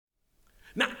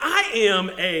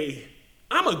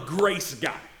I'm a grace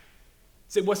guy.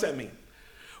 Say, what's that mean?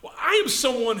 Well, I am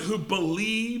someone who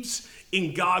believes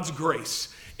in God's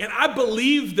grace. And I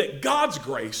believe that God's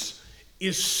grace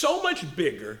is so much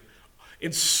bigger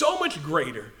and so much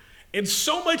greater and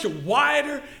so much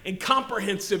wider and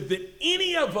comprehensive than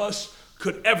any of us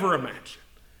could ever imagine.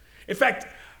 In fact,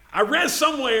 I read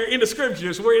somewhere in the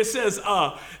scriptures where it says that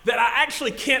I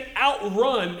actually can't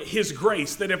outrun his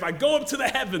grace, that if I go up to the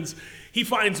heavens, he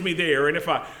finds me there. And if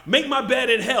I make my bed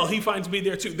in hell, he finds me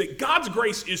there too. That God's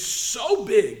grace is so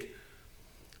big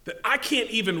that I can't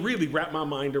even really wrap my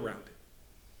mind around it.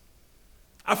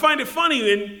 I find it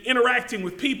funny in interacting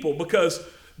with people because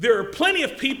there are plenty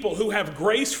of people who have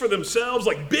grace for themselves,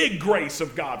 like big grace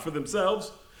of God for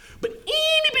themselves, but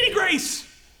itty bitty grace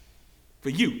for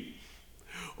you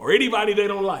or anybody they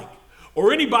don't like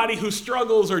or anybody who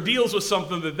struggles or deals with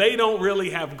something that they don't really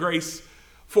have grace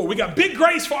for. We got big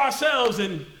grace for ourselves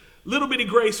and little bitty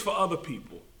grace for other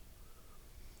people.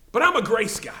 But I'm a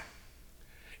grace guy.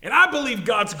 And I believe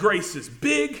God's grace is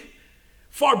big,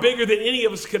 far bigger than any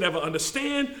of us could ever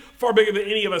understand, far bigger than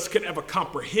any of us could ever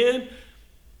comprehend.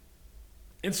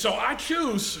 And so I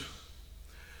choose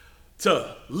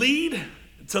to lead,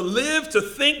 to live, to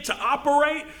think, to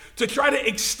operate, to try to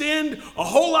extend a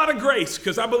whole lot of grace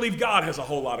because I believe God has a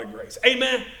whole lot of grace.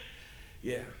 Amen?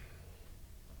 Yeah.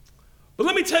 But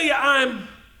let me tell you, I'm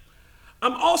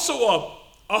also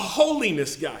a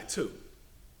holiness guy too.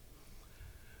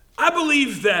 I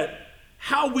believe that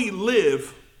how we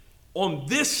live on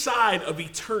this side of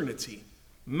eternity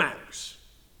matters.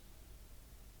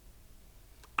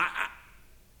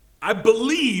 I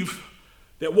believe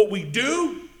that what we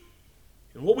do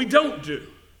and what we don't do,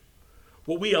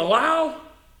 what we allow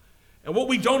and what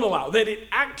we don't allow, that it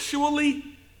actually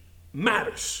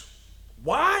matters.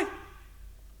 Why?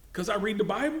 Because I read the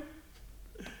Bible.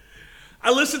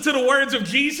 I listen to the words of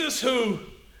Jesus who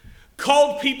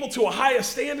called people to a higher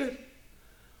standard.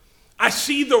 I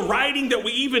see the writing that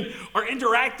we even are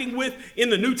interacting with in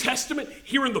the New Testament,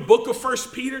 here in the book of 1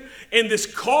 Peter. And this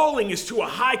calling is to a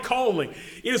high calling.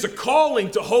 It is a calling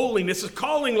to holiness, a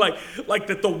calling like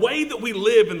that the way that we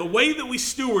live and the way that we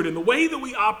steward and the way that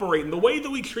we operate and the way that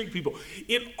we treat people,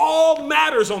 it all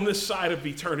matters on this side of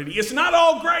eternity. It's not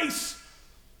all grace.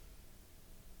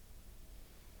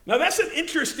 Now that's an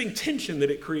interesting tension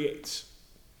that it creates.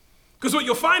 Because what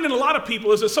you'll find in a lot of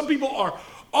people is that some people are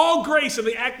all grace and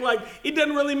they act like it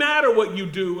doesn't really matter what you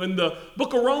do. And the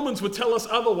book of Romans would tell us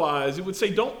otherwise. It would say,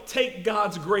 don't take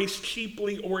God's grace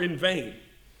cheaply or in vain.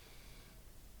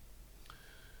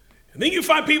 And then you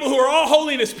find people who are all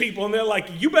holiness people and they're like,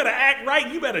 you better act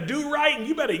right, you better do right, and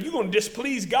you're going to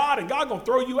displease God and God going to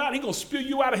throw you out. He's going to spew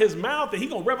you out of his mouth and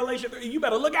he's going to revelation. You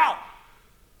better look out.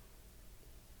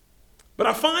 But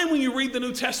I find when you read the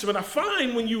New Testament, I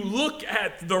find when you look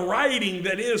at the writing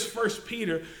that is 1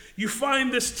 Peter, you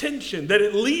find this tension that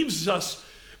it leaves us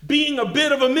being a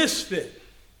bit of a misfit.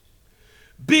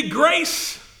 Big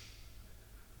grace,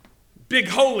 big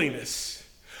holiness.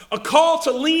 A call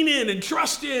to lean in and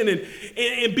trust in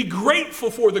and be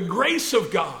grateful for the grace of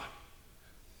God.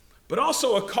 But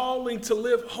also a calling to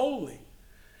live holy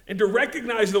and to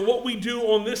recognize that what we do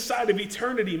on this side of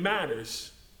eternity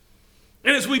matters.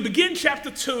 And as we begin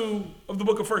chapter 2 of the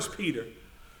book of 1 Peter,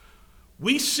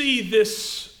 we see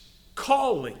this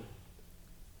calling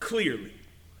clearly.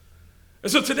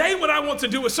 And so today what I want to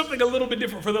do is something a little bit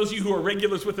different for those of you who are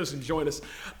regulars with us and join us.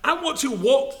 I want to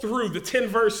walk through the 10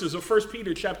 verses of 1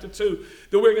 Peter chapter 2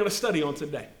 that we're going to study on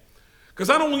today.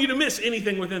 Because I don't want you to miss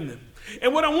anything within them.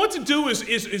 And what I want to do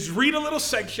is read a little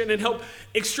section and help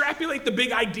extrapolate the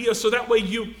big idea so that way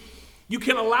you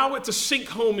can allow it to sink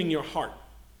home in your heart.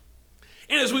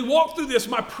 And as we walk through this,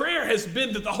 my prayer has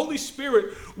been that the Holy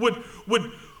Spirit would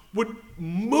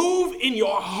move in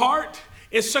your heart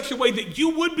in such a way that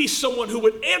you would be someone who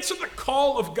would answer the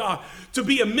call of God to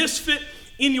be a misfit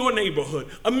in your neighborhood,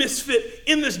 a misfit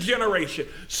in this generation,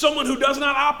 someone who does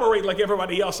not operate like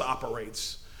everybody else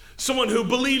operates, someone who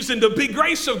believes in the big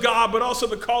grace of God, but also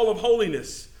the call of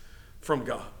holiness from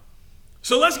God.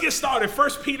 So let's get started. 1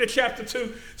 Peter chapter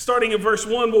 2, starting in verse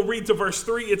 1, we'll read to verse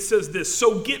 3. It says this: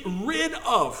 so get rid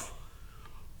of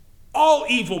all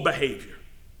evil behavior.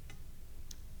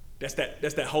 That's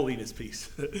that holiness piece.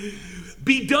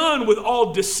 Be done with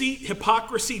all deceit,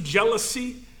 hypocrisy,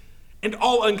 jealousy, and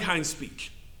all unkind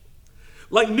speech.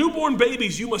 Like newborn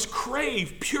babies, you must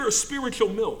crave pure spiritual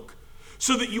milk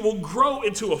so that you will grow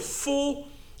into a full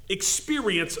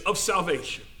experience of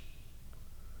salvation.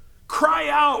 Cry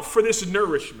out for this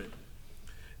nourishment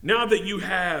now that you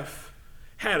have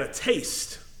had a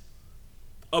taste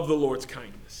of the Lord's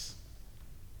kindness.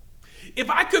 If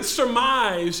I could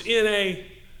surmise in a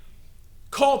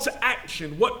call to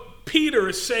action what Peter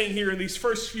is saying here in these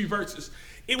first few verses,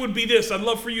 it would be this. I'd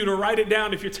love for you to write it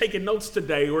down if you're taking notes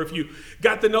today, or if you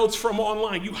got the notes from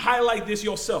online, you highlight this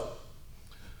yourself.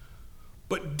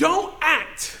 But don't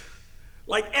act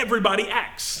like everybody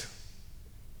acts.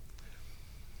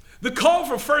 The call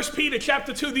from 1 Peter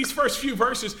chapter 2, these first few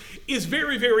verses, is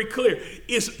very, very clear.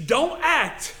 Is don't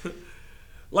act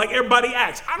like everybody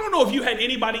acts. I don't know if you had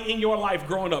anybody in your life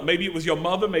growing up. Maybe it was your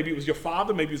mother, maybe it was your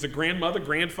father, maybe it was a grandmother,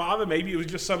 grandfather, maybe it was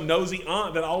just some nosy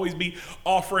aunt that always be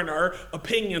offering her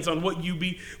opinions on what you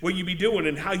be doing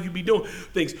and how you be doing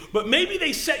things. But maybe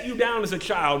they set you down as a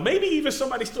child. Maybe even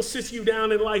somebody still sits you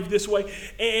down in life this way,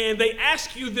 and they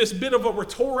ask you this bit of a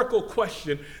rhetorical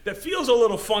question that feels a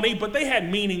little funny, but they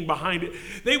had meaning behind it.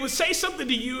 They would say something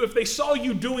to you if they saw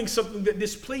you doing something that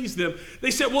displeased them.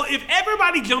 They said, well, if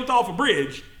everybody jumped off a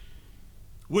bridge,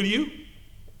 would you?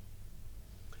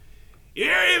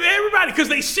 Yeah, everybody, because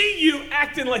they see you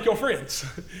acting like your friends.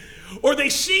 Or they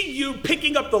see you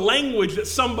picking up the language that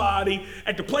somebody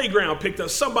at the playground picked up,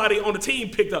 somebody on the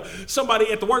team picked up,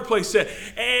 somebody at the workplace said,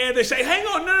 and they say, hang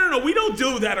on, no, we don't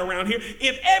do that around here.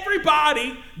 If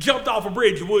everybody jumped off a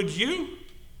bridge, would you?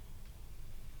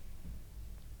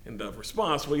 And the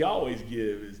response we always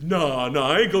give is, no,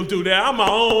 I ain't gonna do that. I'm my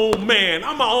own man.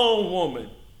 I'm my own woman.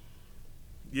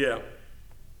 Yeah.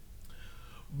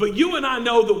 But you and I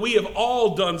know that we have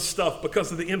all done stuff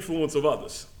because of the influence of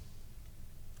others.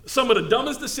 Some of the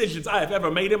dumbest decisions I have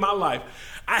ever made in my life,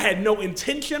 I had no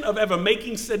intention of ever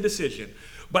making said decision,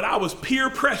 but I was peer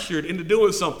pressured into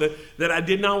doing something that I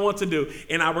did not want to do,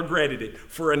 and I regretted it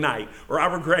for a night, or I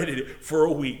regretted it for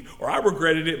a week, or I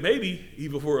regretted it maybe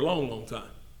even for a long, long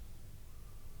time.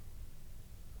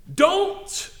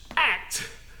 Don't act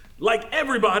like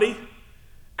everybody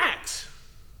acts.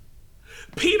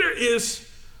 Peter is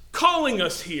calling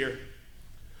us here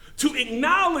to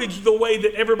acknowledge the way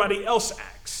that everybody else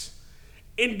acts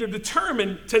and to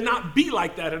determine to not be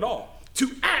like that at all, to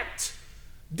act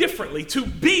differently, to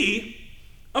be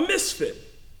a misfit.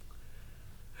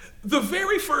 The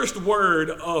very first word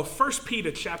of 1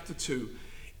 Peter chapter 2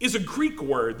 is a Greek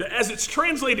word that, as it's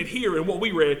translated here in what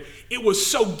we read, it was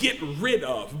so get rid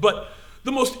of. But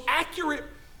the most accurate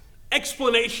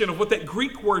explanation of what that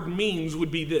Greek word means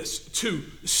would be this: to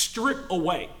strip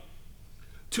away,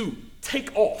 to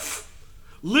take off,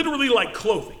 literally like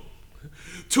clothing,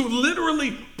 to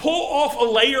literally pull off a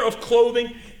layer of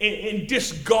clothing and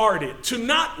discard it, to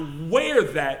not wear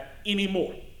that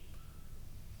anymore.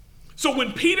 So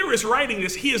when Peter is writing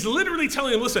this, he is literally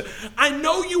telling him, listen, I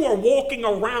know you are walking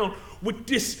around with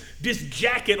this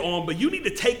jacket on, but you need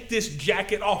to take this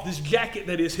jacket off, this jacket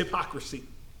that is hypocrisy.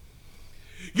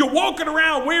 You're walking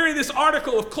around wearing this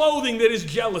article of clothing that is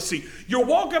jealousy. You're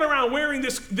walking around wearing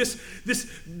this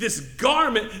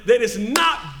garment that is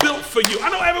not built for you. I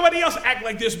know everybody else act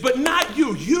like this, but not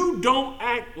you. You don't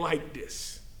act like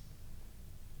this.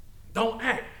 Don't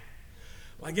act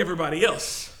like everybody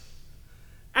else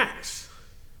acts.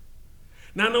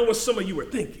 Now I know what some of you are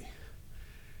thinking.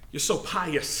 You're so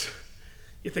pious.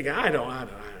 You're thinking, I don't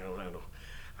act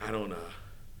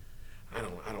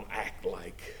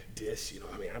like this,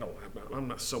 I'm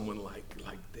not someone like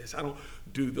this. I don't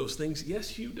do those things.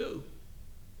 Yes, you do.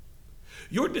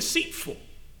 You're deceitful.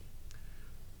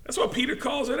 That's why Peter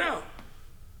calls it out.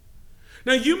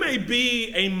 Now, you may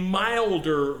be a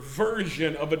milder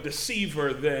version of a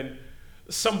deceiver than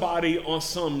somebody on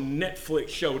some Netflix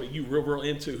show that you real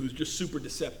into who's just super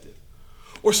deceptive.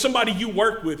 Or somebody you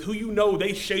work with who you know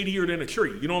they shadier than a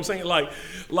tree. You know what I'm saying? Like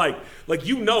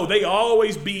they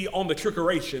always be on the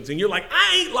trickerations. And you're like,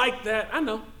 I ain't like that. I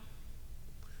know.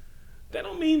 That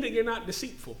don't mean that you're not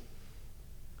deceitful.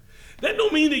 That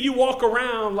don't mean that you walk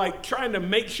around like trying to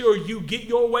make sure you get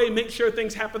your way, make sure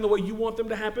things happen the way you want them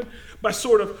to happen by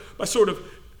sort of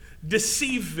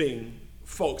deceiving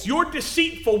folks. You're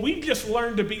deceitful. We just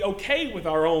learned to be okay with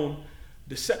our own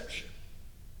deception.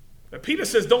 Now, Peter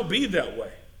says, don't be that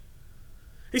way.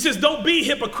 He says, don't be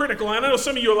hypocritical. And I know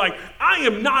some of you are like, I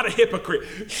am not a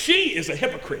hypocrite. She is a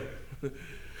hypocrite.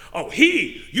 Oh,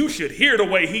 you should hear the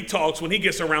way he talks when he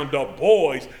gets around the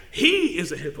boys. He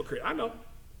is a hypocrite. I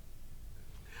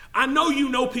know you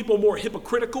know people more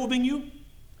hypocritical than you,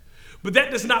 but that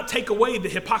does not take away the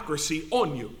hypocrisy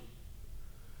on you.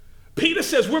 Peter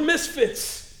says we're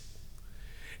misfits.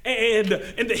 And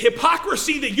the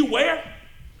hypocrisy that you wear,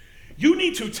 you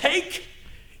need to take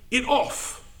it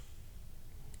off.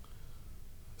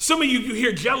 Some of you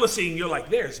hear jealousy and you're like,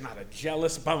 there's not a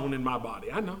jealous bone in my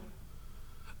body. I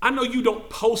know you don't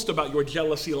post about your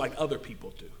jealousy like other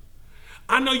people do.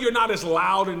 I know you're not as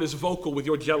loud and as vocal with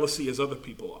your jealousy as other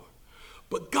people are.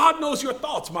 But God knows your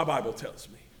thoughts, my Bible tells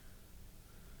me.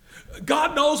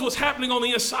 God knows what's happening on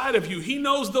the inside of you. He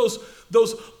knows those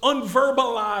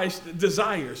unverbalized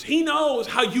desires. He knows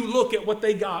how you look at what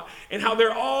they got and how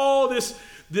they're all this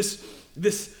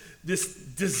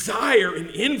desire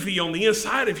and envy on the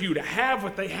inside of you to have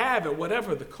what they have at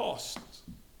whatever the cost.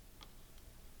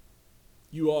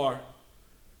 You are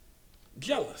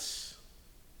jealous.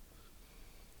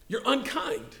 You're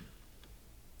unkind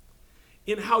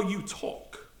in how you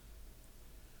talk.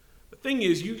 The thing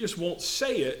is, you just won't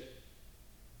say it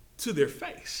to their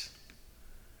face.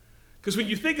 Because when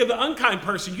you think of the unkind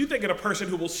person, you think of a person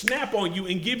who will snap on you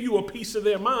and give you a piece of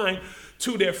their mind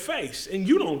to their face. And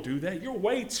you don't do that. You're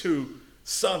way too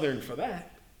Southern for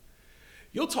that.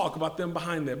 You'll talk about them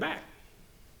behind their back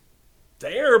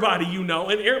to everybody you know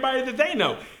and everybody that they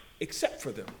know, except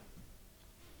for them.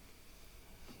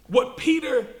 What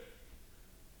Peter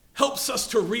helps us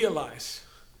to realize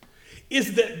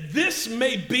is that this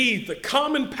may be the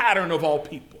common pattern of all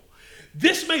people.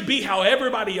 This may be how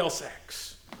everybody else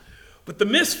acts. But the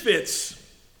misfits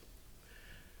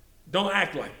don't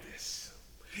act like this.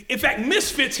 In fact,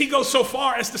 misfits, he goes so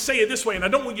far as to say it this way, and I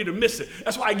don't want you to miss it.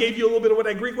 That's why I gave you a little bit of what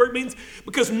that Greek word means,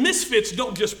 because misfits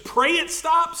don't just pray it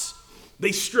stops,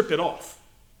 they strip it off.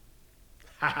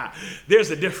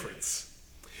 There's a difference.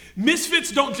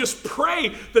 Misfits don't just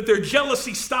pray that their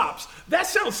jealousy stops. That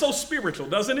sounds so spiritual,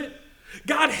 doesn't it?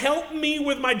 God, help me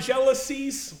with my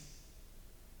jealousies.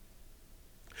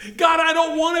 God, I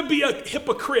don't want to be a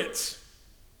hypocrite.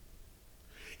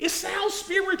 It sounds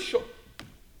spiritual.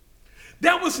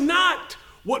 That was not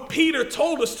what Peter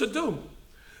told us to do.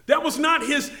 That was not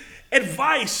his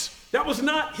advice. That was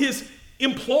not his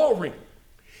imploring.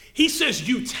 He says,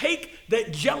 you take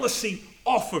that jealousy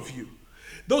off of you.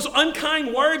 Those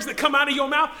unkind words that come out of your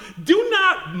mouth, do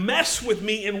not mess with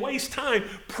me and waste time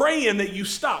praying that you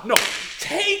stop. No,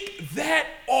 take that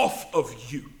off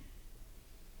of you.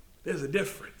 There's a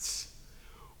difference.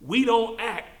 We don't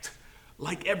act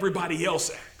like everybody else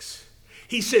acts.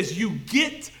 He says you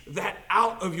get that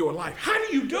out of your life. How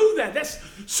do you do that? That's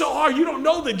so hard. You don't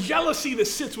know the jealousy that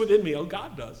sits within me. Oh,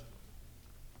 God does.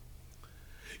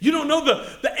 You don't know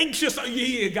the anxious,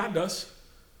 yeah, God does.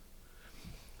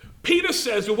 Peter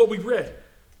says in what we read,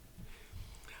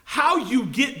 how you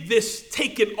get this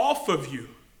taken off of you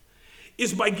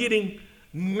is by getting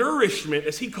nourishment,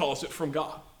 as he calls it, from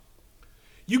God.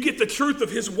 You get the truth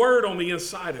of his word on the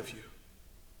inside of you.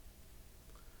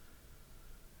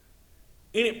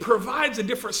 And it provides a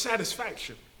different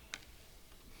satisfaction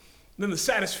than the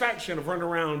satisfaction of running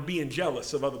around being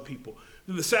jealous of other people,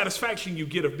 than the satisfaction you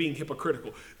get of being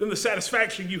hypocritical, than the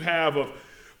satisfaction you have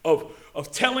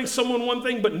of telling someone one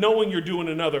thing but knowing you're doing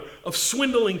another, of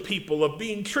swindling people, of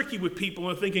being tricky with people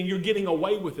and thinking you're getting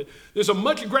away with it. There's a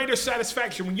much greater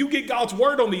satisfaction when you get God's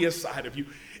word on the inside of you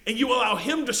and you allow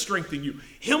him to strengthen you,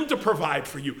 him to provide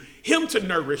for you, him to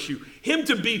nourish you, him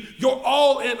to be your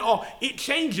all in all. It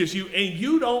changes you and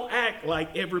you don't act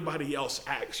like everybody else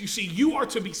acts. You see, you are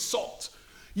to be salt.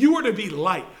 You are to be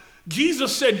light.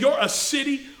 Jesus said you're a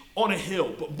city on a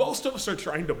hill, but most of us are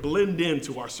trying to blend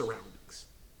into our surroundings.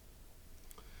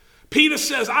 Peter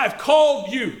says, I've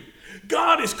called you.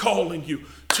 God is calling you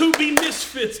to be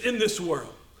misfits in this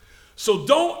world. So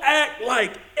don't act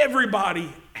like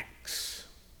everybody acts.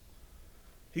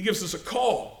 He gives us a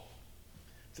call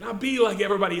to not be like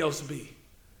everybody else be.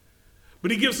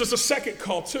 But he gives us a second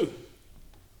call too.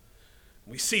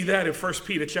 We see that in 1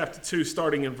 Peter chapter 2,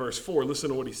 starting in verse 4.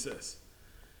 Listen to what he says.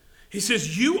 He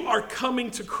says, you are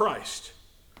coming to Christ,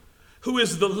 who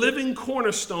is the living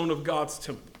cornerstone of God's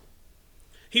temple.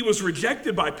 He was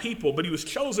rejected by people, but he was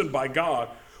chosen by God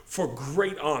for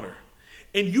great honor.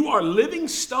 And you are living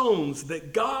stones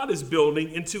that God is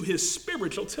building into his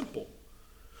spiritual temple.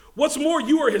 What's more,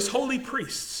 you are his holy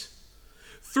priests.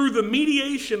 Through the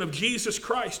mediation of Jesus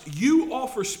Christ, you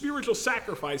offer spiritual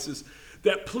sacrifices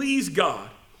that please God.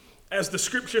 As the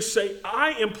scriptures say,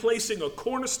 I am placing a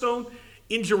cornerstone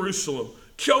in Jerusalem,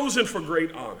 chosen for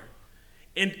great honor.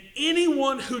 And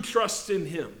anyone who trusts in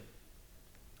him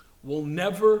will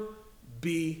never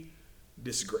be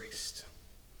disgraced.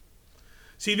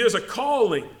 See, there's a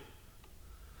calling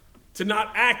to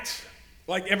not act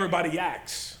like everybody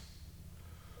acts.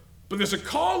 But there's a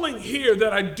calling here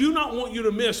that I do not want you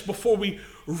to miss before we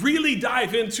really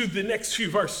dive into the next few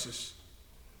verses.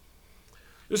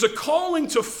 There's a calling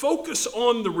to focus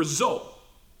on the result,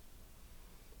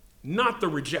 not the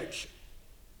rejection.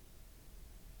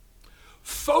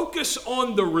 Focus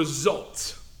on the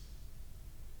result,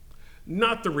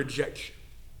 not the rejection.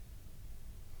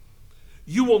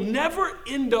 You will never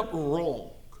end up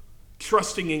wrong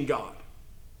trusting in God.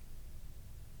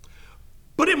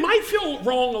 but it might feel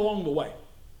wrong along the way.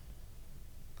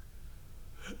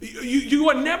 You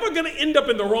are never going to end up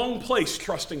in the wrong place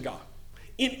trusting God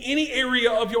in any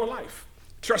area of your life.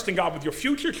 Trusting God with your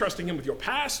future, trusting him with your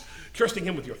past, trusting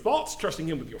him with your thoughts, trusting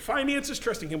him with your finances,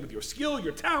 trusting him with your skill,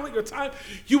 your talent, your time.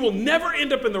 You will never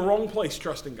end up in the wrong place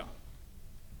trusting God.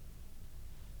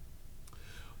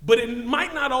 But it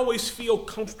might not always feel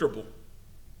comfortable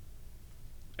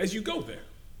as you go there.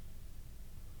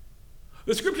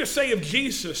 The scriptures say of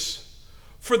Jesus,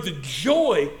 for the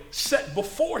joy set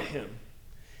before him,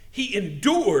 he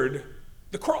endured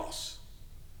the cross.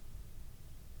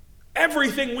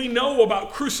 Everything we know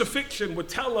about crucifixion would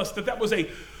tell us that that was a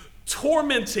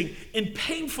tormenting and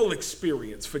painful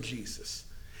experience for Jesus.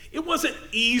 It wasn't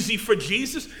easy for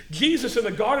Jesus. Jesus in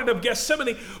the Garden of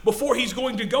Gethsemane, before he's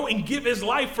going to go and give his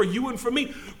life for you and for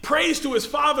me, prays to his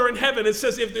Father in heaven and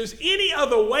says, if there's any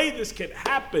other way this can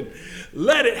happen,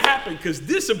 let it happen, because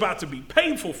this is about to be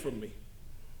painful for me.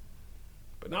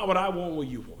 But not what I want, what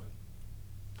you want.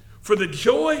 For the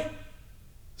joy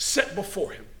set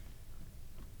before him,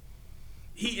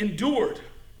 he endured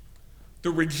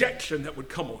the rejection that would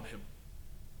come on him.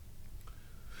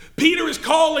 Peter is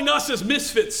calling us as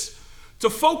misfits to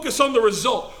focus on the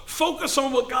result, focus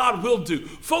on what God will do,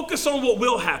 focus on what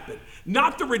will happen,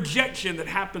 not the rejection that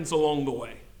happens along the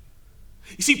way.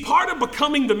 You see, part of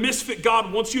becoming the misfit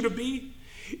God wants you to be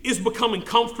is becoming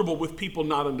comfortable with people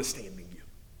not understanding you.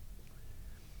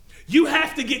 You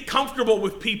have to get comfortable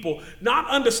with people not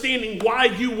understanding why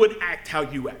you would act how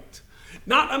you act.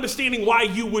 Not understanding why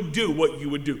you would do what you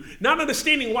would do. Not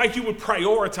understanding why you would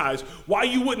prioritize, why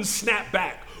you wouldn't snap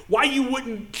back, why you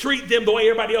wouldn't treat them the way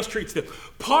everybody else treats them.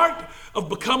 Part of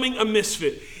becoming a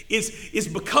misfit is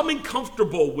becoming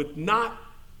comfortable with not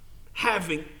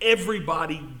having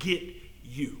everybody get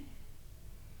you.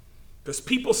 Because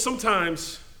people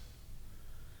sometimes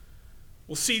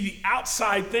will see the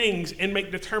outside things and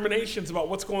make determinations about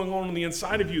what's going on the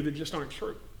inside of you that just aren't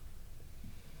true.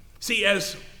 See,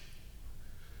 as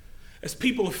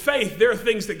people of faith, there are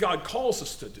things that God calls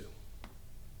us to do.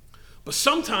 But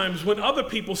sometimes when other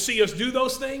people see us do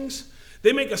those things,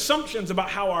 they make assumptions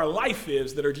about how our life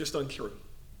is that are just untrue.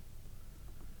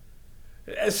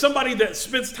 As somebody that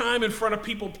spends time in front of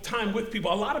people, time with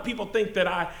people, a lot of people think that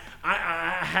I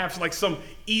have like some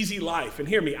easy life. And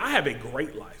hear me, I have a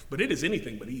great life, but it is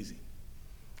anything but easy.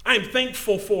 I am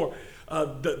thankful for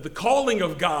the calling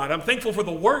of God. I'm thankful for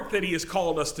the work that he has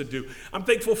called us to do. I'm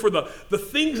thankful for the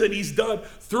things that he's done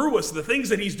through us, the things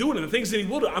that he's doing, and the things that he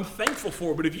will do. I'm thankful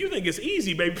for it. But if you think it's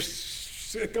easy, baby,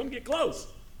 come get close.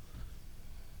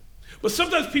 But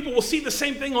sometimes people will see the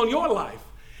same thing on your life.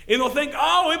 And they'll think,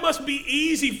 oh, it must be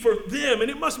easy for them,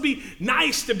 and it must be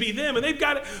nice to be them. And they've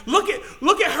got to look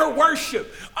at her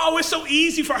worship. Oh, it's so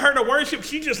easy for her to worship.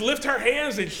 She just lift her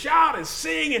hands and shout and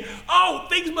sing. And oh,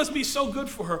 things must be so good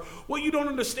for her. What you don't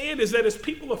understand is that as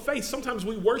people of faith, sometimes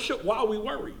we worship while we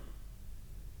worry.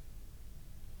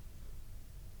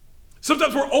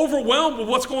 Sometimes we're overwhelmed with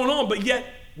what's going on, but yet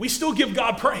we still give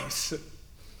God praise.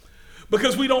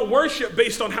 Because we don't worship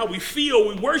based on how we feel.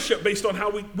 We worship based on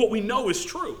what we know is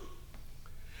true.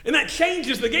 And that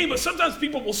changes the game. But sometimes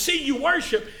people will see you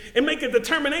worship and make a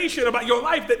determination about your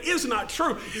life that is not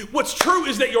true. What's true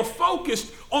is that you're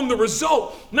focused on the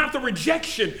result, not the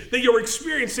rejection that you're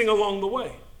experiencing along the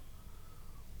way.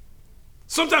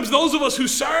 Sometimes those of us who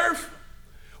serve,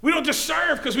 we don't just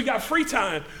serve because we got free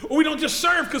time, or we don't just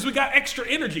serve because we got extra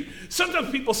energy.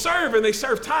 Sometimes people serve and they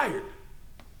serve tired.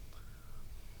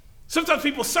 Sometimes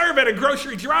people serve at a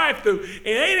grocery drive-thru and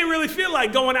they didn't really feel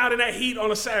like going out in that heat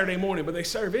on a Saturday morning, but they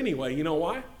serve anyway. You know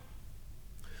why?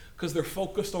 Because they're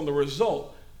focused on the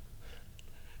result,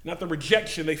 not the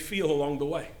rejection they feel along the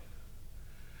way.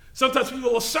 Sometimes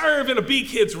people will serve in a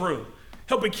B-Kids room,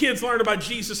 helping kids learn about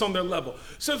Jesus on their level.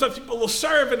 Sometimes people will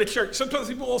serve in the church. Sometimes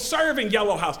people will serve in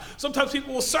Yellow House. Sometimes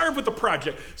people will serve with the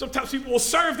project. Sometimes people will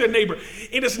serve their neighbor.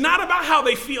 And it's not about how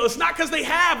they feel. It's not because they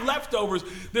have leftovers.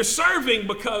 They're serving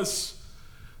because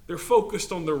they're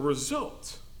focused on the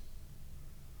result.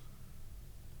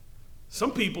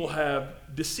 Some people have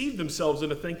deceived themselves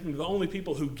into thinking the only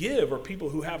people who give are people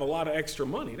who have a lot of extra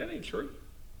money. That ain't true.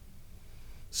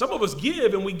 Some of us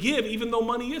give, and we give even though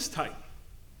money is tight.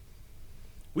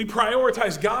 We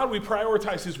prioritize God, we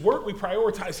prioritize his work, we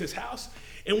prioritize his house,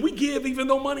 and we give even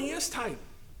though money is tight.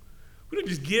 We don't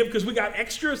just give because we got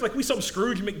extras, like we some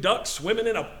Scrooge McDuck swimming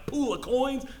in a pool of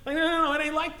coins. Like, no, it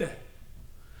ain't like that.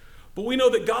 But we know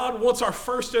that God wants our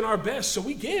first and our best, so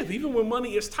we give even when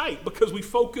money is tight because we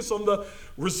focus on the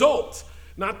result,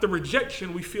 not the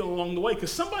rejection we feel along the way.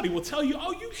 Because somebody will tell you,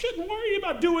 oh, you shouldn't worry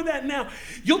about doing that now.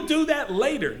 You'll do that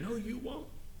later. No, you won't.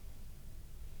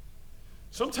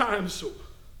 Sometimes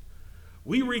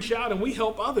we reach out and we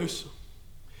help others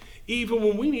even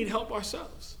when we need help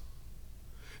ourselves.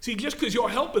 See, just because you're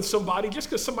helping somebody, just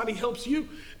because somebody helps you,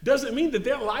 doesn't mean that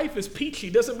their life is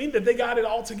peachy, doesn't mean that they got it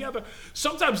all together.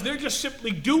 Sometimes they're just simply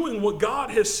doing what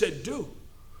God has said do.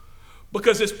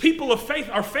 Because as people of faith,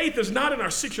 our faith is not in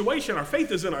our situation, our faith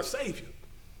is in our Savior.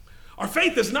 Our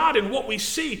faith is not in what we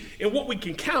see, in what we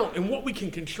can count, and what we can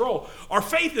control. Our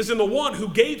faith is in the one who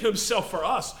gave himself for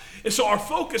us. And so our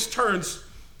focus turns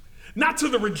not to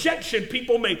the rejection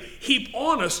people may heap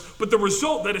on us, but the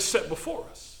result that is set before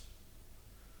us.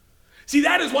 See,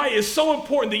 that is why it is so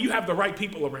important that you have the right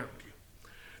people around you.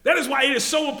 That is why it is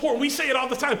so important, we say it all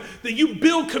the time, that you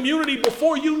build community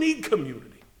before you need community.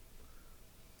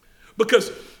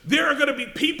 Because there are going to be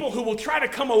people who will try to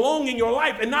come along in your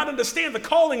life and not understand the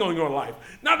calling on your life,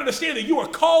 not understand that you are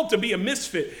called to be a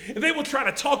misfit, and they will try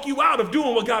to talk you out of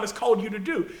doing what God has called you to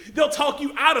do. They'll talk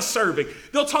you out of serving.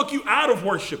 They'll talk you out of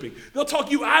worshiping. They'll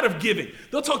talk you out of giving.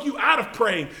 They'll talk you out of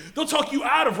praying. They'll talk you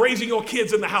out of raising your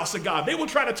kids in the house of God. They will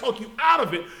try to talk you out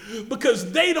of it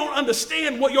because they don't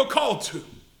understand what you're called to.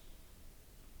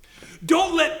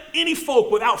 Don't let any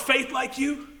folk without faith like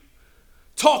you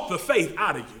talk the faith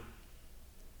out of you.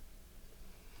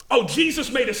 Oh, Jesus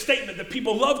made a statement that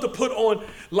people love to put on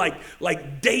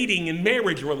like dating and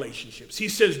marriage relationships. He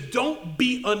says, don't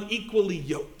be unequally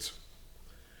yoked.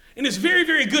 And it's very,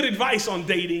 very good advice on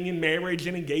dating and marriage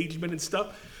and engagement and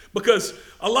stuff, because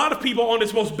a lot of people on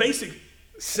its most basic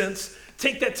sense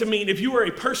take that to mean if you are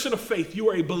a person of faith, you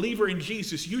are a believer in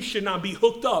Jesus, you should not be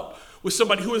hooked up with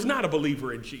somebody who is not a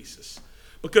believer in Jesus,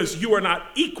 because you are not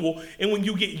equal. And when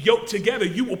you get yoked together,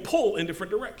 you will pull in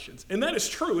different directions. And that is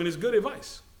true and is good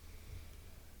advice.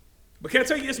 But can I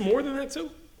tell you, it's more than that too?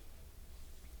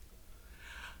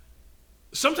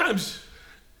 Sometimes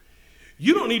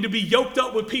you don't need to be yoked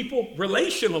up with people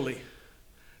relationally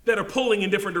that are pulling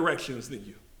in different directions than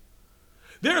you.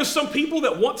 There are some people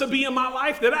that want to be in my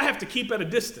life that I have to keep at a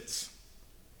distance.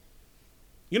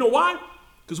 You know why?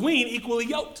 Because we ain't equally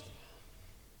yoked.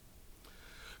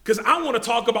 Because I want to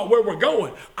talk about where we're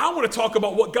going. I want to talk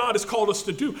about what God has called us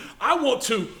to do. I want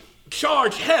to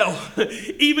charge hell,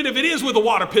 even if it is with a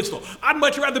water pistol. I'd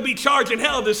much rather be charging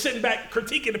hell than sitting back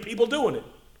critiquing the people doing it.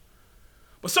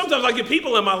 But sometimes I get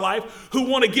people in my life who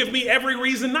want to give me every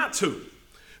reason not to,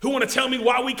 who want to tell me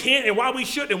why we can't and why we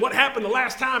shouldn't and what happened the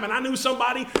last time. And I knew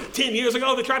somebody 10 years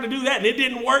ago that tried to do that and it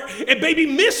didn't work. And baby,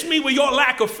 miss me with your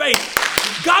lack of faith.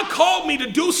 God called me to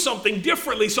do something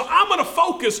differently, so I'm going to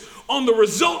focus on the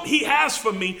result he has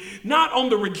for me, not on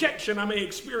the rejection I may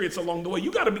experience along the way.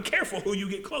 You got to be careful who you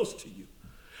get close to you.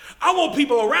 I want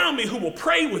people around me who will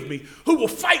pray with me, who will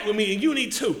fight with me, and you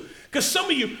need to. Because some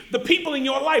of you, the people in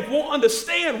your life won't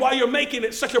understand why you're making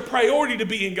it such a priority to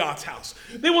be in God's house.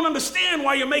 They won't understand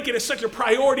why you're making it such a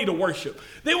priority to worship.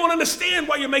 They won't understand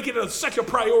why you're making it such a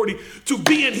priority to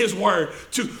be in his word,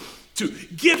 to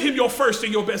give him your first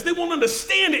and your best. They won't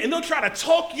understand it, and they'll try to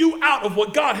talk you out of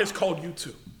what God has called you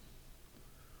to.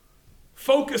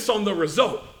 Focus on the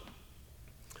result,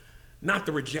 not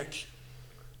the rejection.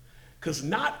 Because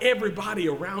not everybody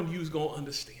around you is going to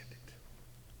understand it.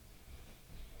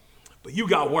 But you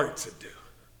got work to do.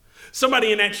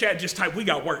 Somebody in that chat just typed, we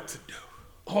got work to do.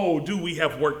 Oh, do we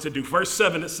have work to do? Verse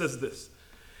 7, it says this.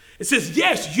 It says,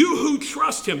 yes, you who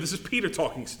trust him, this is Peter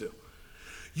talking still,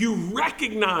 you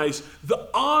recognize the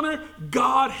honor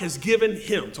God has given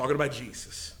him, talking about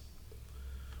Jesus.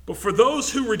 But for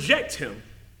those who reject him,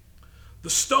 the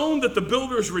stone that the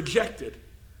builders rejected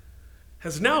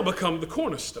has now become the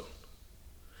cornerstone.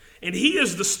 And he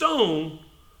is the stone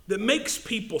that makes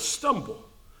people stumble,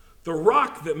 the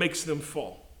rock that makes them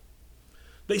fall.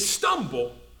 They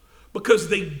stumble because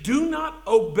they do not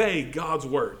obey God's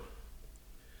word.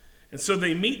 And so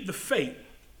they meet the fate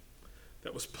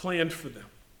that was planned for them.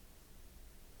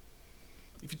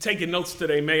 If you're taking notes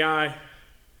today, may I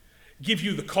give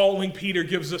you the calling Peter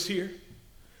gives us here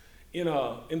in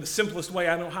the simplest way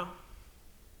I know how.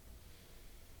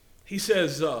 He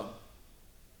says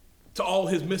to all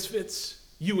his misfits,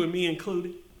 you and me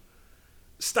included,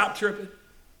 stop tripping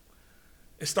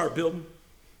and start building.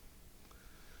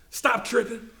 Stop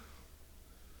tripping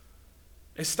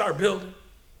and start building.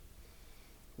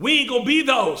 We ain't gonna be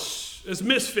those as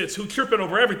misfits who tripping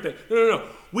over everything. No.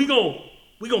 We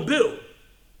gonna build.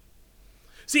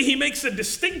 See, he makes a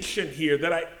distinction here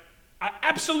that I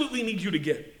absolutely need you to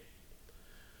get.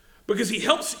 Because he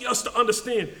helps us to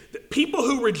understand that people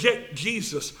who reject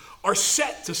Jesus are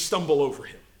set to stumble over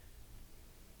him.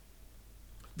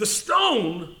 The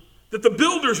stone that the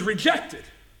builders rejected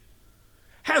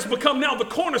has become now the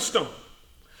cornerstone.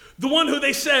 The one who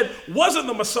they said wasn't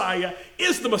the Messiah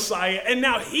is the Messiah, and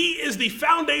now he is the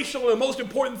foundational and most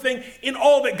important thing in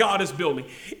all that God is building.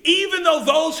 Even though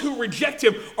those who reject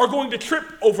him are going to trip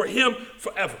over him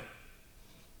forever.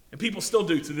 And people still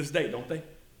do to this day, don't they?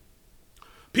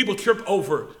 People trip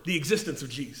over the existence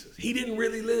of Jesus. He didn't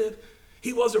really live.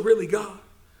 He wasn't really God.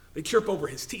 They trip over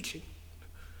his teaching.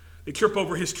 They trip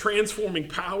over his transforming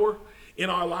power in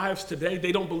our lives today.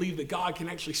 They don't believe that God can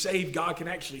actually save, God can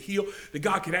actually heal, that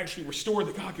God can actually restore,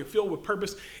 that God can fill with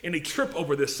purpose, and they trip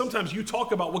over this. Sometimes you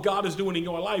talk about what God is doing in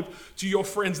your life to your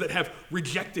friends that have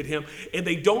rejected him, and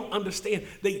they don't understand.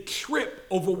 They trip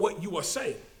over what you are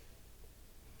saying.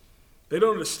 They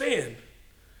don't understand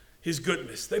his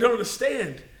goodness. They don't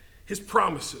understand his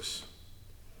promises.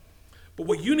 But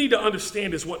what you need to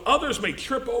understand is what others may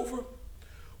trip over,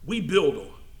 we build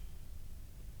on.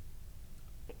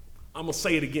 I'm going to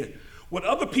say it again. What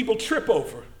other people trip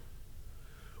over,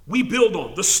 we build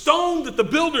on. The stone that the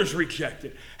builders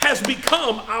rejected has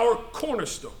become our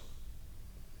cornerstone.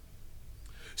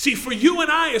 See, for you and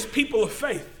I as people of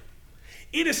faith,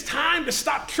 it is time to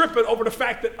stop tripping over the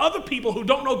fact that other people who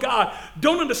don't know God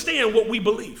don't understand what we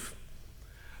believe.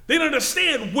 They don't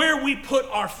understand where we put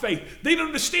our faith. They don't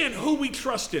understand who we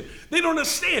trust in. They don't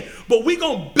understand, but we're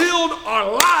going to build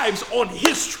our lives on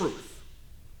his truth.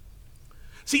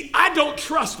 See, I don't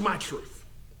trust my truth.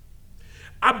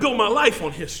 I build my life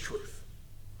on his truth.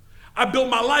 I build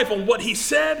my life on what he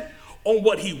said, on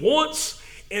what he wants,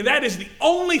 and that is the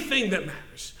only thing that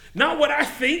matters. Not what I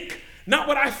think, not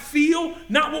what I feel,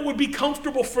 not what would be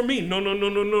comfortable for me.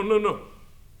 No.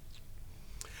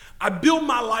 I build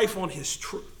my life on his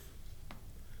truth.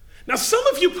 Now, some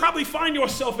of you probably find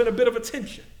yourself in a bit of a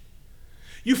tension.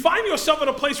 You find yourself in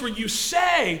a place where you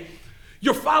say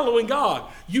you're following God.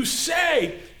 You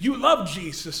say you love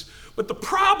Jesus. But the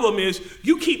problem is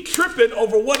you keep tripping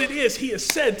over what it is he has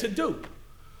said to do.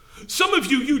 Some of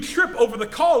you trip over the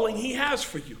calling he has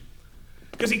for you.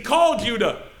 Because he called you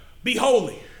to be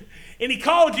holy. And he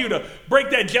called you to break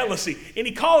that jealousy. And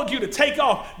he called you to take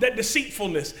off that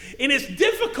deceitfulness. And it's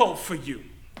difficult for you.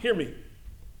 Hear me.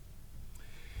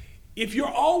 If you're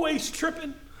always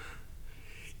tripping,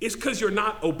 it's because you're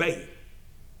not obeying.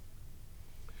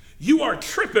 You are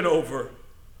tripping over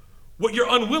what you're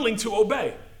unwilling to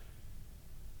obey.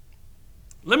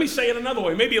 Let me say it another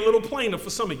way, maybe a little plainer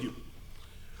for some of you.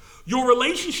 Your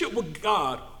relationship with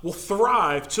God will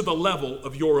thrive to the level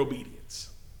of your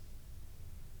obedience.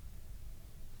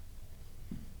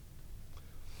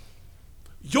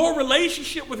 Your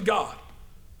relationship with God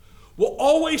will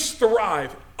always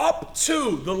thrive up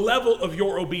to the level of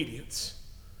your obedience.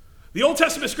 The Old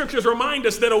Testament scriptures remind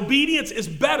us that obedience is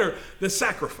better than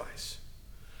sacrifice.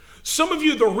 Some of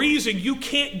you, the reason you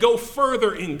can't go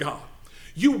further in God,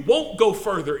 you won't go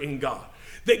further in God,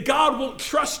 that God won't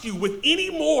trust you with any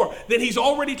more than he's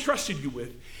already trusted you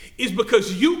with, is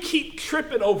because you keep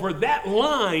tripping over that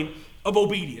line of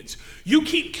obedience. You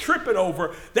keep tripping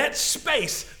over that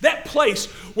space, that place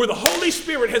where the Holy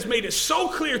Spirit has made it so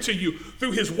clear to you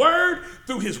through his word,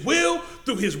 through his will,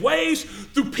 through his ways,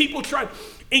 through people trying,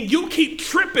 and you keep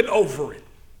tripping over it.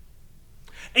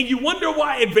 And you wonder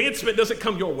why advancement doesn't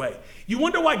come your way. You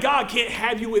wonder why God can't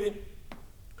have you with it.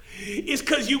 It's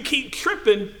because you keep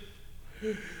tripping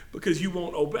because you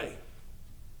won't obey.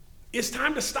 It's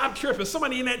time to stop tripping.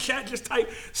 Somebody in that chat just type,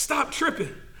 stop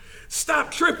tripping.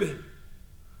 Stop tripping.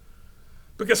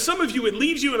 Because some of you, it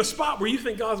leaves you in a spot where you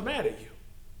think God's mad at you.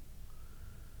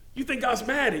 You think God's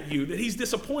mad at you, that he's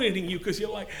disappointed in you because you're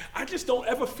like, I just don't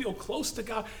ever feel close to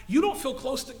God. You don't feel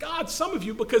close to God, some of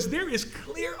you, because there is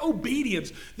clear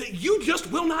obedience that you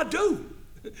just will not do.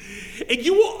 And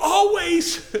you will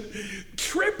always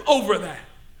trip over that.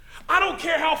 I don't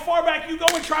care how far back you go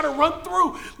and try to run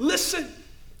through. Listen,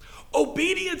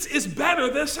 obedience is better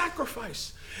than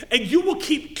sacrifice. And you will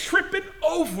keep tripping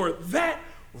over that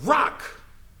rock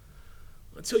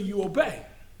until you obey.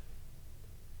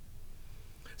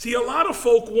 See, a lot of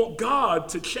folk want God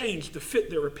to change to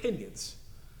fit their opinions,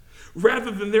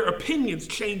 rather than their opinions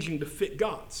changing to fit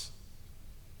God's.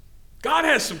 God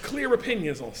has some clear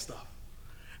opinions on stuff.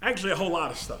 Actually, a whole lot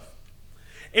of stuff.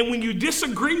 And when you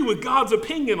disagree with God's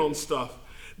opinion on stuff,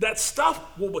 that stuff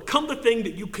will become the thing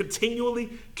that you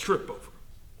continually trip over.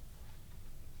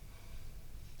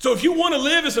 So if you want to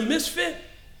live as a misfit,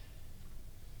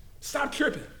 stop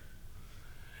tripping.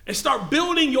 And start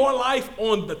building your life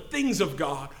on the things of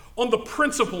God, on the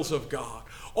principles of God,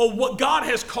 on what God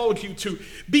has called you to,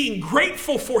 being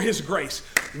grateful for his grace,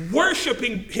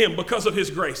 worshiping him because of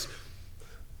his grace.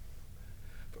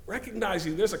 But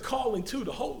recognizing there's a calling too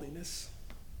to holiness.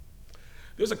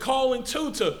 There's a calling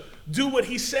too to do what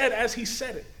he said as he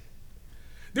said it.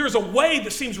 There is a way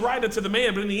that seems right unto the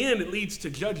man, but in the end it leads to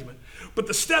judgment. But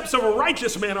the steps of a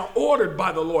righteous man are ordered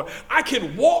by the Lord. I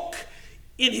can walk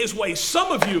in his ways.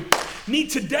 Some of you need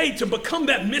today to become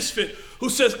that misfit who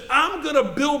says, I'm going to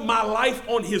build my life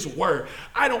on his word.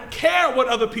 I don't care what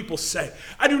other people say.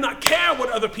 I do not care what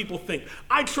other people think.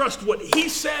 I trust what he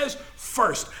says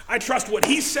first. I trust what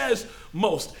he says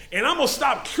most. And I'm going to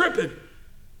stop tripping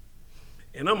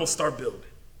and I'm going to start building.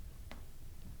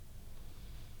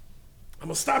 I'm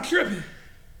going to stop tripping.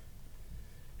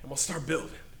 I'm going to start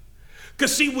building.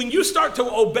 Because see, when you start to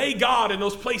obey God in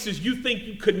those places you think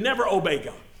you could never obey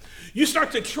God, you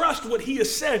start to trust what he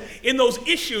has said in those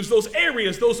issues, those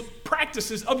areas, those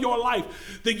practices of your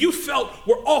life that you felt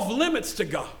were off limits to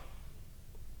God.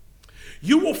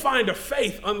 You will find a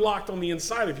faith unlocked on the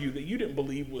inside of you that you didn't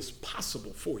believe was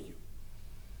possible for you.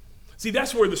 See,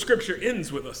 that's where the scripture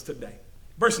ends with us today.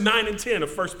 Verse 9 and 10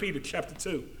 of 1 Peter chapter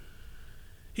 2.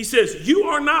 He says, you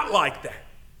are not like that.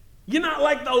 You're not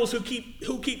like those who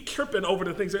keep tripping over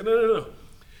the things. No.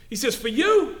 He says, for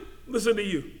you, listen to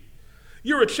you.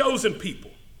 You're a chosen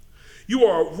people. You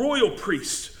are a royal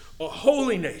priest, a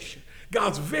holy nation,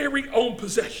 God's very own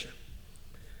possession.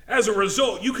 As a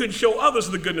result, you can show others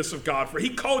the goodness of God, for he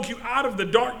called you out of the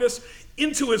darkness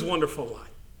into his wonderful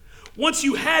light. Once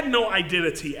you had no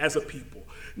identity as a people,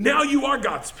 now you are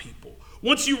God's people.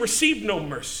 Once you received no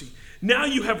mercy, now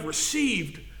you have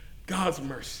received God's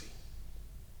mercy.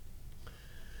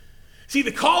 See,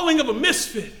 the calling of a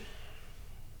misfit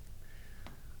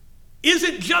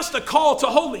isn't just a call to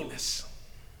holiness.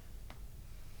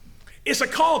 It's a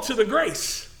call to the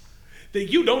grace that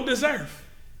you don't deserve.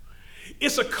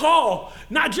 It's a call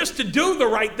not just to do the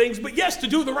right things, but yes, to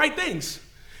do the right things.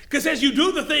 Because as you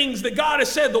do the things that God has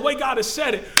said, the way God has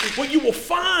said it, what you will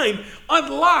find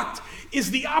unlocked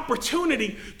is the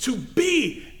opportunity to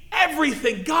be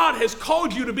everything God has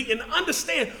called you to be and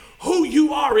understand who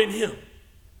you are in him.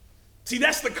 See,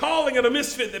 that's the calling of the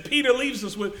misfit that Peter leaves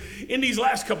us with in these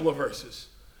last couple of verses.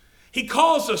 He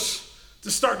calls us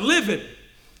to start living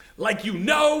like you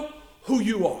know who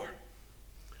you are.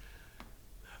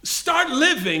 Start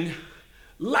living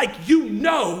like you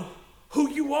know who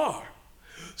you are.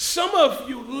 Some of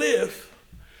you live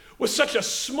with such a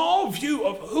small view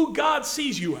of who God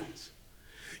sees you as.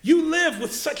 You live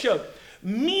with such a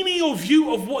menial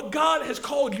view of what God has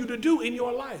called you to do in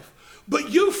your life.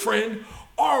 But you, friend,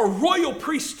 are a royal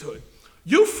priesthood.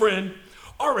 You, friend,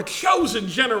 are a chosen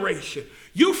generation.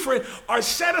 You, friend, are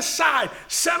set aside,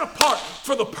 set apart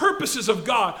for the purposes of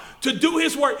God to do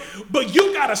his work. But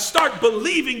you got to start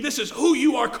believing this is who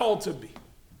you are called to be.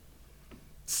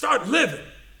 Start living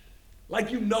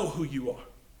like you know who you are.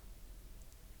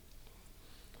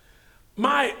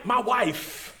 My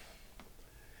wife,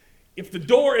 if the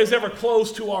door is ever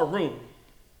closed to our room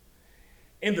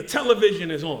and the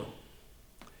television is on,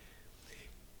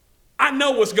 I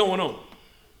know what's going on.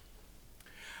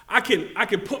 I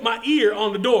can put my ear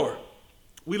on the door.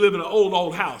 We live in an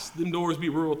old house. Them doors be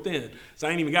real thin, so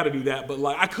I ain't even got to do that. But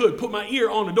like I could put my ear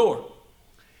on the door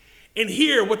and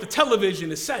hear what the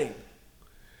television is saying.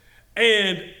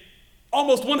 And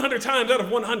almost 100 times out of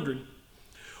 100,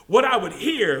 what I would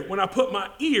hear when I put my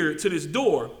ear to this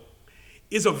door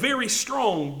is a very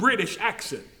strong British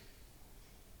accent.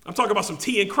 I'm talking about some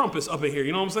tea and crumpets up in here,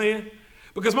 you know what I'm saying?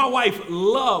 Because my wife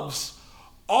loves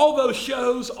all those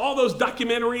shows, all those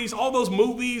documentaries, all those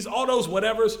movies, all those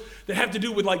whatevers that have to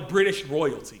do with like British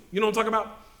royalty. You know what I'm talking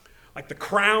about? Like The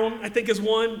Crown, I think is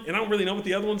one, and I don't really know what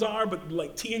the other ones are, but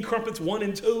like Tea and Crumpets 1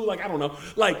 and 2, like I don't know.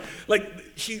 Like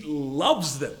she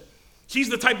loves them. She's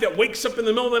the type that wakes up in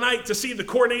the middle of the night to see the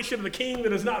coronation of the king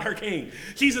that is not her king.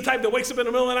 She's the type that wakes up in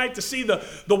the middle of the night to see the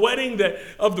wedding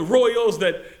of the royals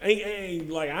that ain't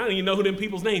like, I don't even know who them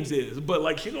people's names is, but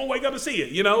like she's gonna wake up and see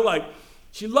it, you know, like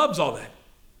she loves all that.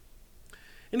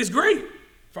 And it's great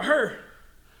for her,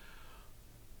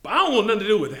 but I don't want nothing to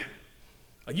do with that.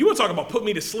 Like you want to talk about put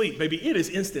me to sleep, baby, it is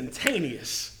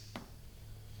instantaneous.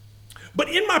 But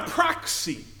in my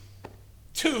proxy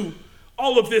to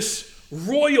all of this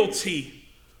royalty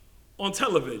on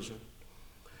television,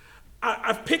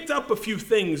 I've picked up a few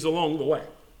things along the way.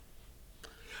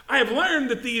 I have learned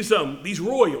that these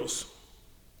royals,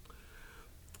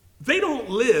 they don't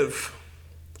live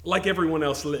like everyone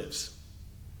else lives.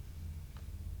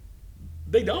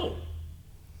 They don't.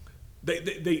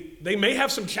 They may have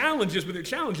some challenges, but their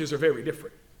challenges are very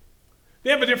different. They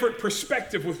have a different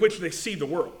perspective with which they see the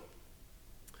world.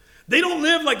 They don't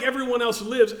live like everyone else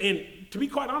lives, and to be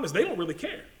quite honest, they don't really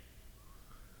care.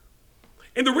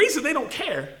 And the reason they don't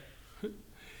care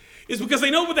is because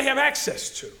they know what they have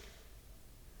access to.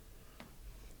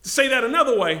 To say that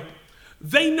another way,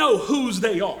 they know whose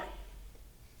they are.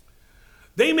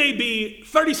 They may be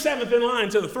 37th in line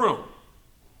to the throne.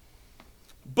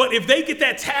 But if they get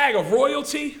that tag of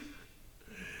royalty,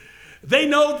 they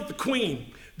know that the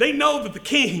queen, they know that the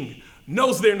king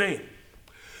knows their name.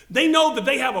 They know that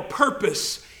they have a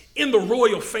purpose in the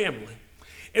royal family.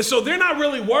 And so they're not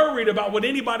really worried about what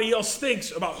anybody else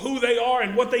thinks about who they are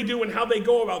and what they do and how they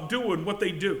go about doing what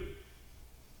they do.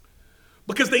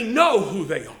 Because they know who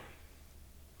they are.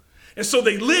 And so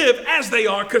they live as they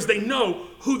are because they know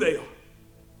who they are.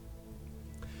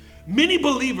 Many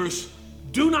believers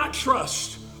do not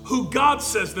trust who God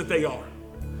says that they are.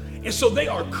 And so they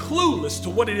are clueless to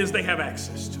what it is they have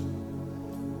access to.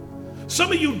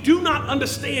 Some of you do not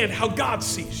understand how God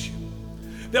sees you.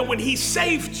 That when he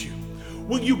saved you,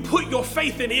 when you put your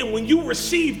faith in him, when you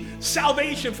receive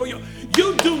salvation for you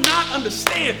do not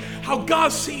understand how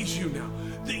God sees you now.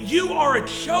 That you are a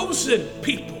chosen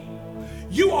people.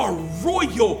 You are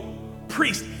royal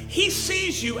priest. He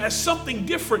sees you as something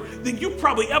different than you've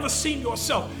probably ever seen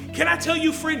yourself. Can I tell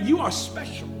you, friend, you are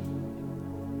special.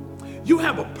 You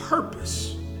have a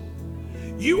purpose.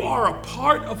 You are a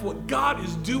part of what God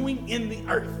is doing in the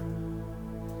earth.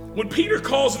 When Peter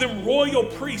calls them royal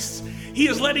priests, he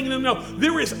is letting them know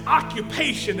there is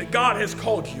occupation that God has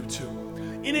called you to,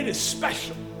 and it is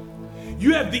special.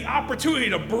 You have the opportunity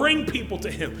to bring people to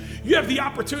him. You have the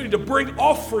opportunity to bring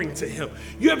offering to him.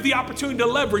 You have the opportunity to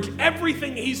leverage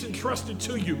everything he's entrusted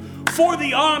to you for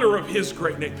the honor of his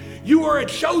great name. You are a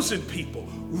chosen people,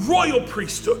 royal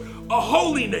priesthood, a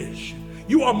holy nation.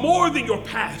 You are more than your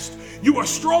past. You are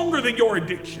stronger than your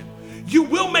addiction. You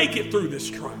will make it through this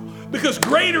trial because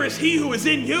greater is he who is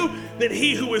in you than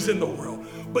he who is in the world.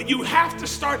 But you have to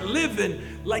start living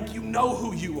like you know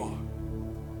who you are.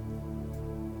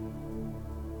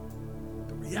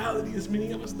 The reality is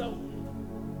many of us don't.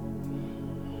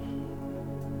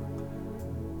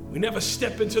 We never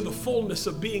step into the fullness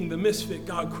of being the misfit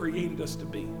God created us to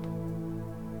be.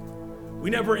 We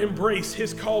never embrace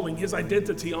his calling, his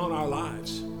identity on our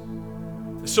lives.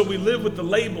 So we live with the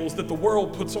labels that the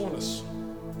world puts on us.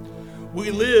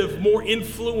 We live more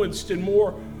influenced and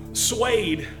more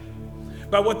swayed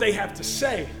by what they have to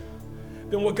say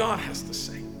than what God has to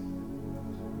say.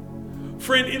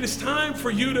 Friend, it is time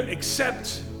for you to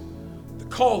accept the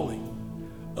calling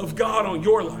of God on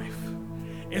your life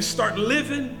and start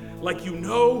living like you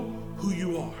know who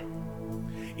you are.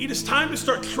 It is time to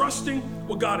start trusting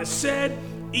what God has said,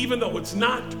 even though it's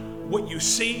not what you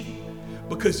see,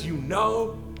 because you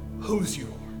know whose you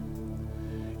are.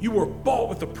 You were bought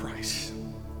with a price.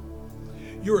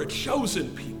 You're a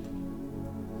chosen people.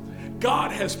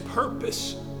 God has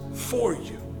purpose for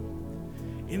you.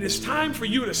 And it's time for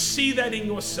you to see that in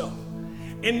yourself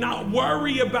and not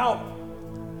worry about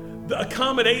the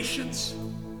accommodations,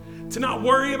 to not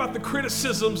worry about the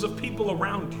criticisms of people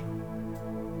around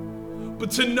you,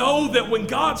 but to know that when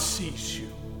God sees you,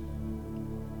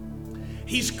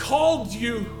 he's called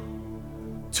you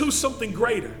to something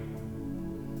greater.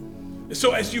 And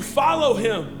so as you follow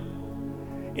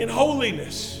him in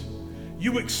holiness,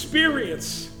 you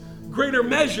experience greater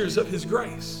measures of his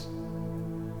grace.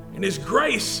 And his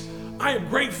grace, I am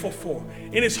grateful for.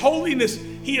 In his holiness,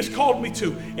 he has called me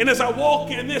to. And as I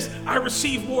walk in this, I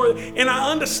receive more. And I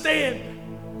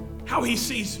understand how he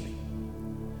sees me.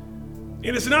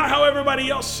 And it's not how everybody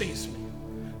else sees me.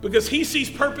 Because he sees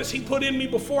purpose he put in me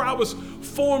before I was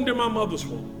formed in my mother's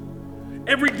womb.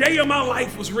 Every day of my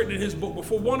life was written in his book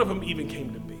before one of them even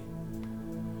came to be.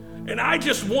 And I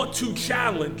just want to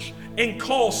challenge and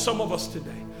call some of us today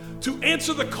to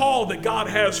answer the call that God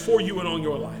has for you and on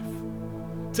your life.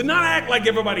 To not act like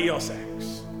everybody else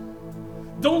acts.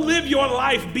 Don't live your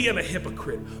life being a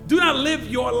hypocrite. Do not live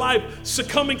your life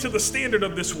succumbing to the standard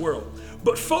of this world.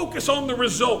 But focus on the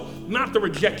result, not the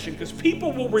rejection, because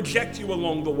people will reject you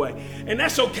along the way. And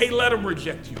that's okay, let them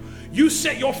reject you. You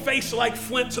set your face like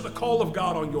flint to the call of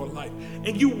God on your life,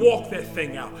 and you walk that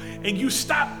thing out. And you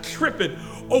stop tripping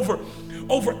over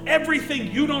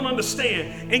everything you don't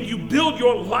understand, and you build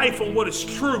your life on what is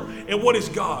true and what is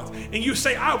God's. And you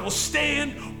say, I will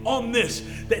stand on this,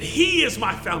 that he is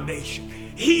my foundation.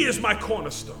 He is my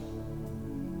cornerstone.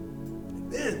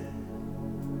 And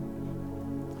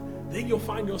then you'll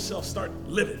find yourself start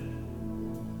living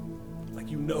like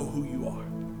you know who you are.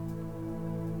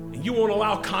 And you won't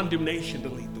allow condemnation to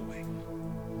lead the way.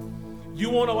 You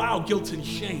won't allow guilt and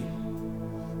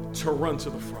shame to run to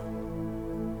the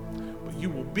front. But you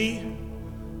will be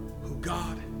who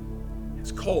God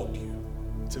has called you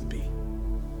to be,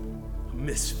 a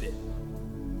misfit.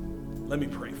 Let me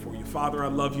pray for you. Father, I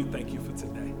love you. Thank you for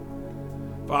today.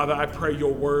 Father, I pray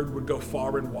your word would go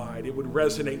far and wide. It would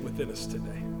resonate within us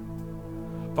today.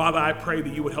 Father, I pray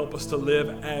that you would help us to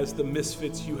live as the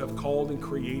misfits you have called and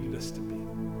created us to be.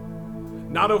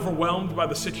 Not overwhelmed by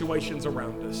the situations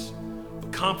around us,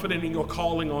 but confident in your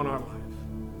calling on our life.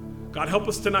 God, help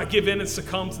us to not give in and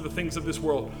succumb to the things of this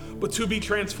world, but to be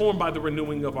transformed by the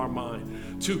renewing of our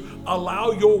mind, to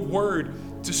allow your word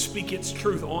to speak its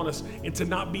truth on us, and to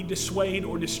not be dissuaded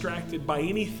or distracted by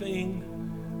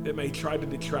anything that may try to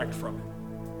detract from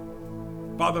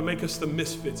it. Father, make us the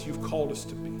misfits you've called us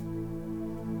to be.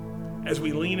 As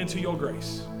we lean into your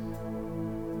grace,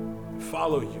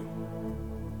 follow you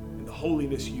in the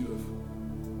holiness you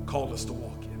have called us to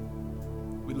walk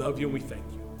in. We love you and we thank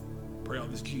you. Pray all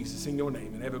this, Jesus, in your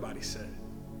name. And everybody said,